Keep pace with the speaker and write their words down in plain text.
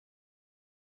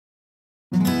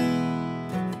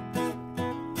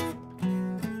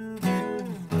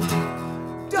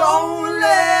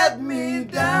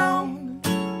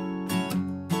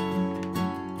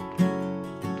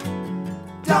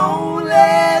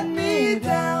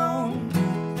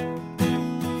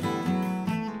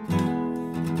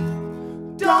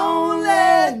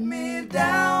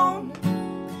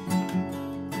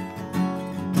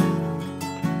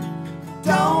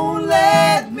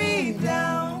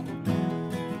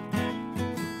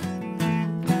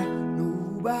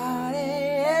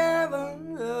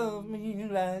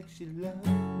she loves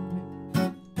me.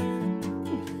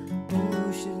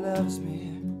 Oh, she loves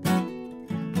me.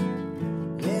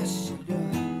 Yes, she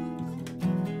does.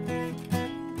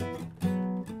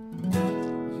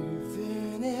 If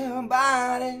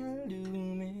anybody do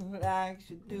me like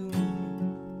she do me,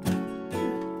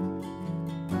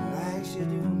 like she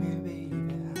do me,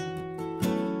 baby,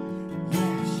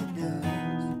 yes, she does.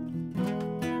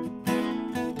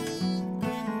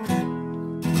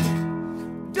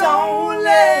 Don't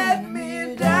let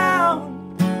me down.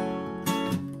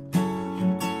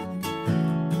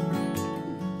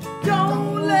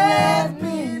 Don't let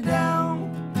me down.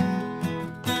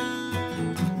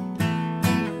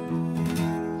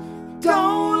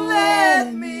 Don't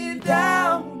let me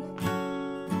down.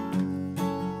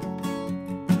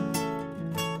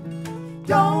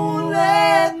 Don't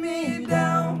let me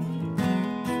down.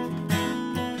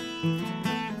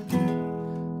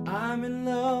 I'm in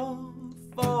love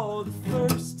for the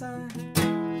first time.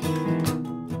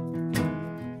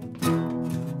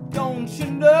 Don't you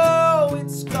know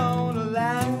it's gonna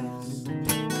last?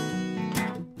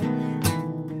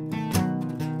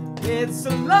 It's a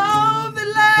love that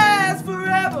lasts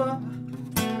forever.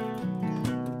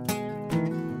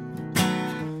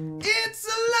 It's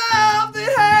a love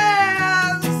that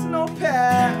has no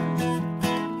past.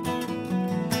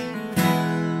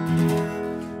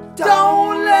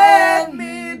 Don't let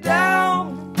me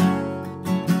down.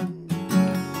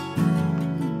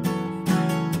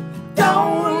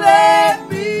 Don't let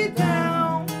me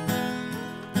down.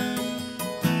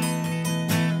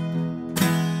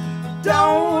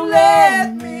 Don't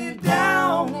let me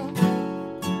down.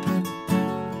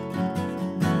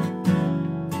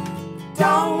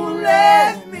 Don't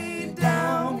let me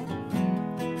down.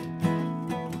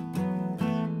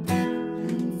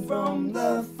 From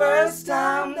the first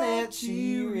time that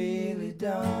she really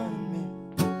done me,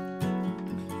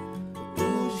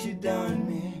 ooh, she done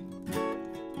me.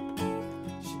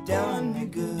 She done me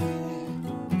good.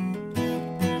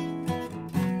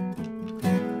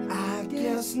 I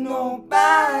guess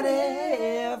nobody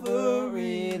ever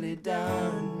really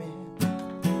done me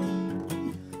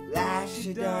like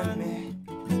she done me.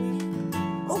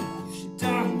 Oh, she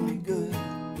done me good.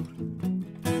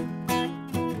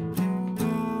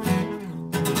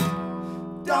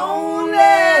 Don't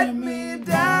let me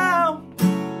down.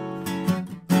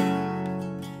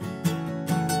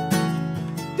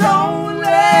 Don't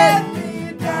let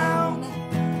me down.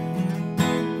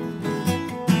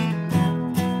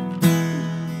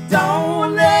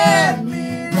 Don't let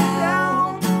me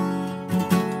down.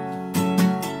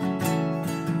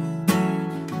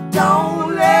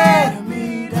 Don't let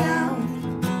me down.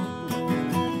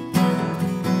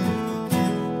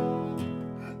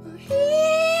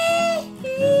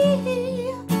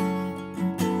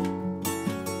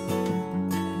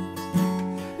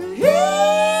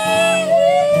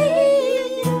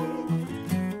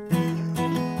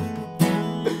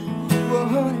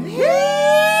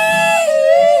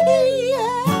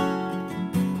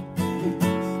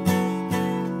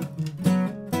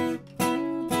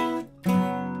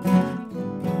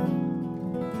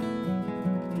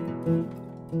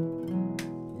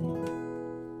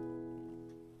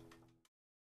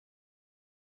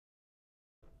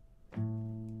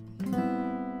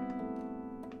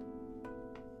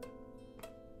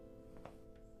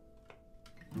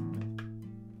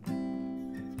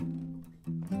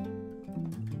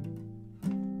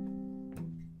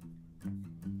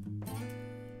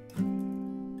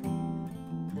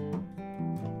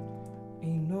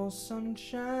 Ain't no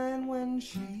sunshine when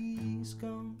she's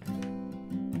gone.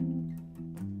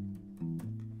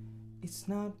 It's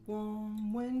not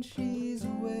warm when she's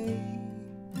away.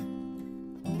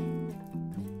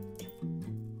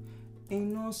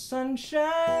 Ain't no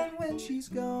sunshine when she's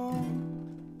gone.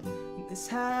 This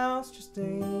house just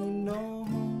ain't no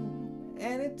home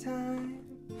anytime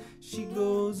she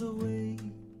goes away.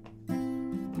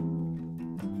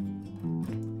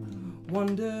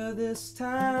 Wonder this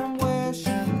time where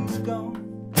she's gone.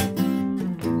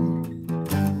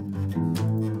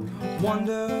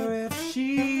 Wonder if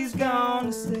she's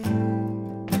gonna stay.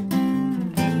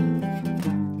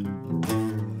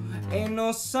 Ain't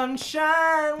no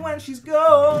sunshine when she's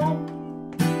gone.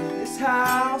 This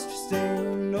house just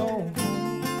ain't no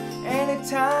home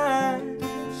anytime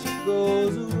she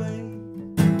goes away.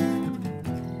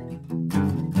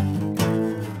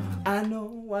 I know,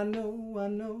 I know, I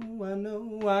know, I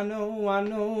know, I know, I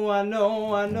know, I know,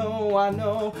 I know, I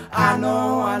know, I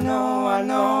know, I know, I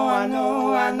know, I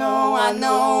know, I know, I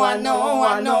know, I know,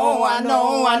 I know, I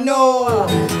know, I know.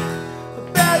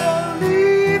 Better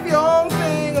leave your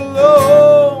thing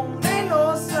alone. Ain't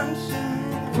no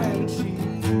sunshine when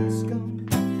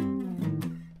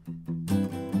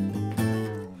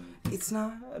it's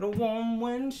not warm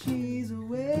when she's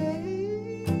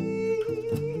away.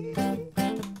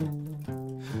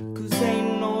 'Cause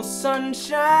ain't no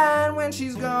sunshine when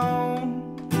she's gone,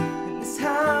 and this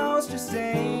house just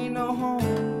ain't no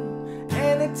home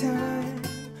anytime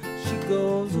she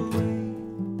goes away.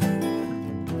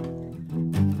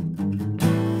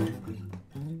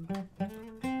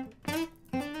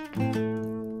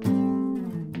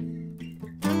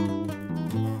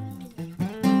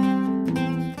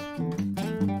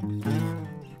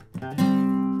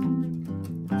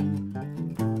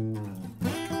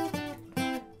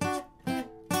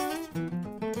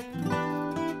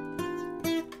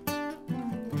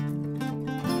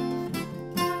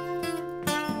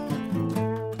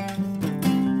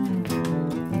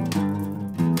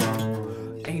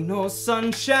 No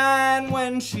sunshine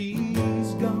when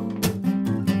she's gone,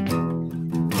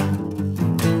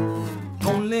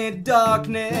 only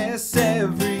darkness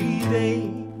every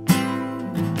day.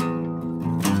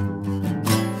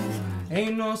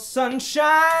 Ain't no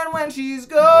sunshine when she's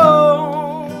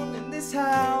gone, and this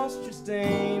house just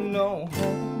ain't no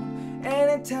home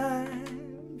anytime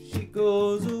she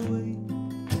goes away.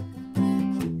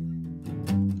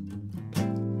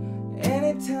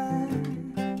 Anytime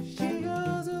she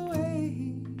goes away.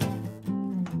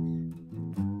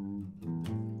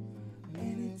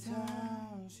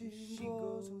 Anytime she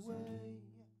goes away.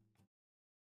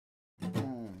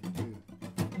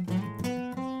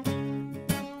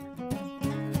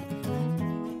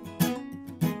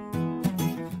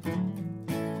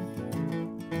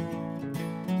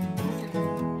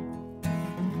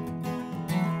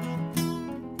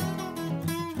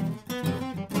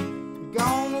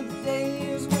 Gone are the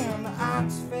days when the ox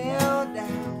fell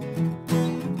down,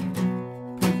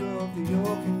 pick up the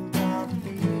yoke and drop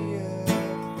me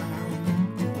around.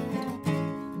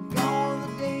 Gone are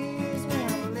the days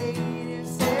when the lady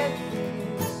said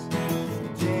yes,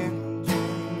 Jen,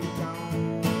 gone.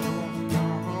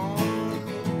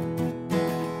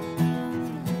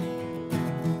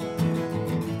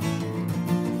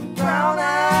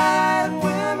 Brown-eyed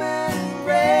women,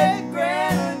 red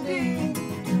grenadine.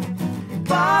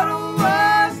 Bottle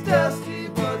was dusty,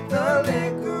 but the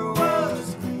liquor was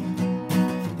clean.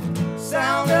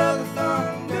 Sound of the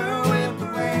thunder with the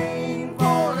rain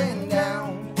falling down,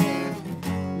 and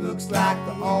looks like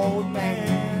the old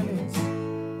man is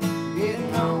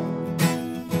getting on.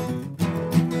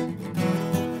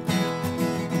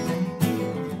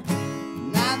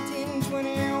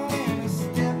 1920 when he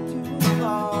stepped to the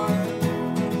bar,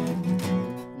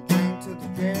 drank to the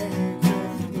dregs of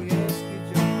the whiskey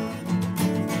jar.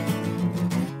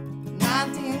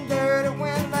 1930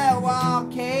 when that wall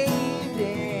caved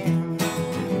in,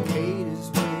 he made his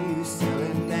way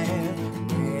selling that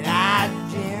red-eyed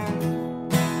gin.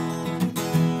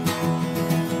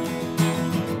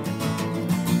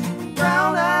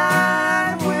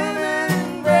 Brown-eyed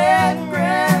women, red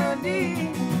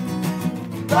grenadine.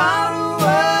 Bottle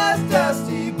was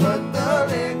dusty, but the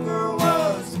liquor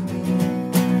was clean.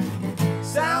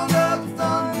 Sound of the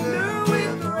thunder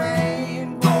with the rain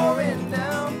pouring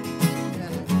down, and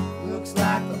it looks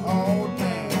like the old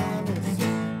man is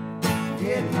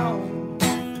getting on.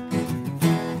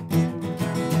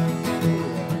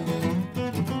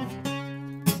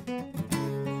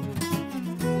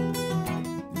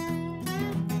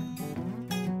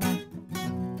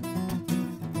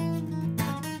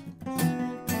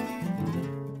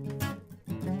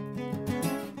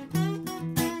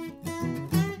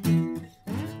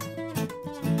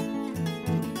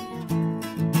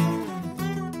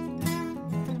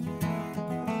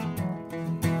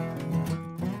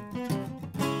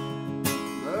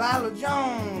 Lila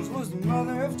Jones was the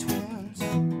mother of twins,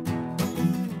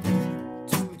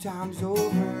 2 times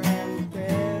over, and the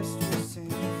best was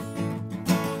sin.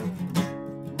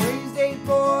 Raised 8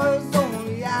 boys,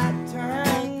 only I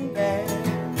turned bad.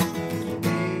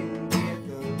 Didn't get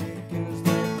the lickings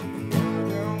that the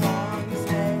other ones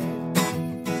had.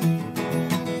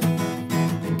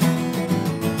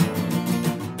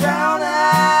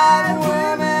 Brown-eyed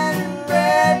women,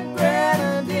 red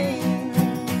grenadine.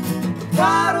 The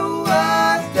bottle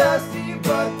was dusty,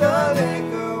 but the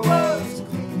liquor was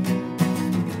clean.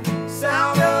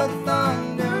 Sound of the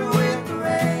thunder with the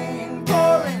rain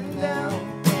pouring down,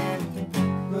 and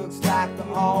looks like the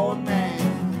old man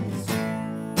is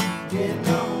getting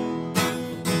on.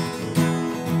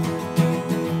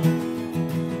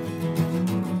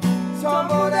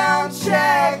 Tumble down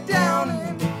shack down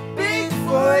in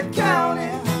Bigfoot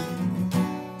County.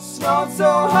 Snowed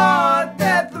so hard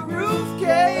that the roof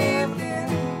caved in.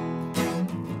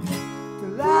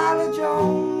 Delilah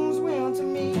Jones went to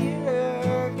meet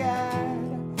her guide,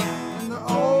 and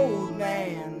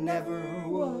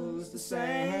was the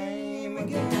same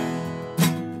again.